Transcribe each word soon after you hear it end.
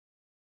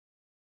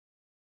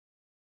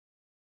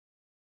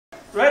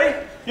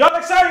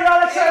excited,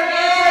 y'all excited?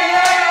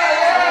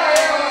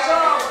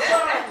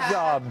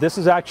 This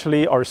is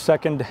actually our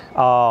second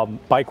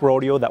bike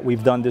rodeo that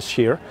we've done this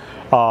year.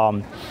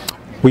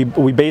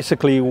 We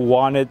basically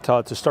wanted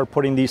to start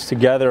putting these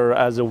together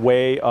as a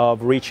way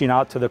of reaching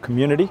out to the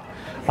community.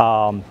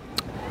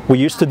 We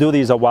used to do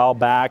these a while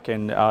back,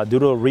 and due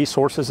to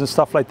resources and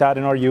stuff like that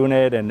in our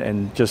unit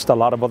and just a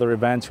lot of other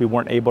events, we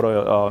weren't able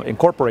to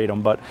incorporate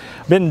them. But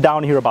been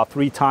down here about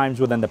 3 times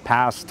within the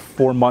past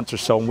 4 months or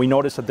so, and we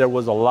noticed that there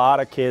was a lot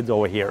of kids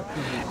over here.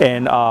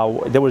 And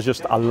there was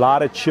just a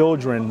lot of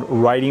children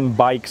riding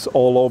bikes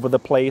all over the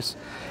place,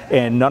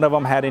 and none of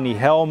them had any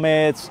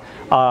helmets.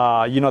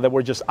 You know, they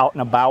were just out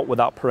and about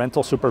without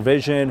parental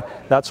supervision,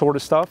 that sort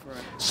of stuff. Right.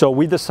 So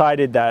we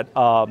decided that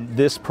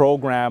this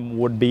program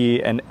would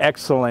be an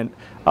excellent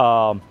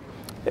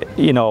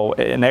you know,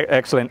 an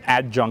excellent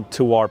adjunct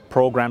to our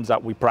programs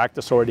that we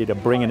practice already to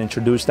bring and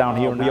introduce down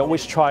here. We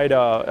always try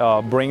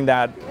to bring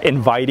that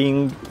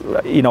inviting,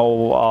 you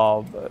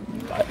know,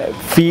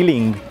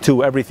 feeling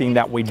to everything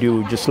that we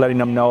do, just letting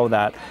them know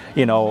that,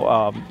 you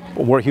know,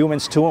 we're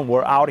humans too, and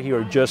we're out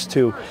here just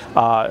to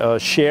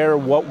share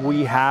what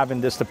we have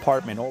in this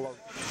department.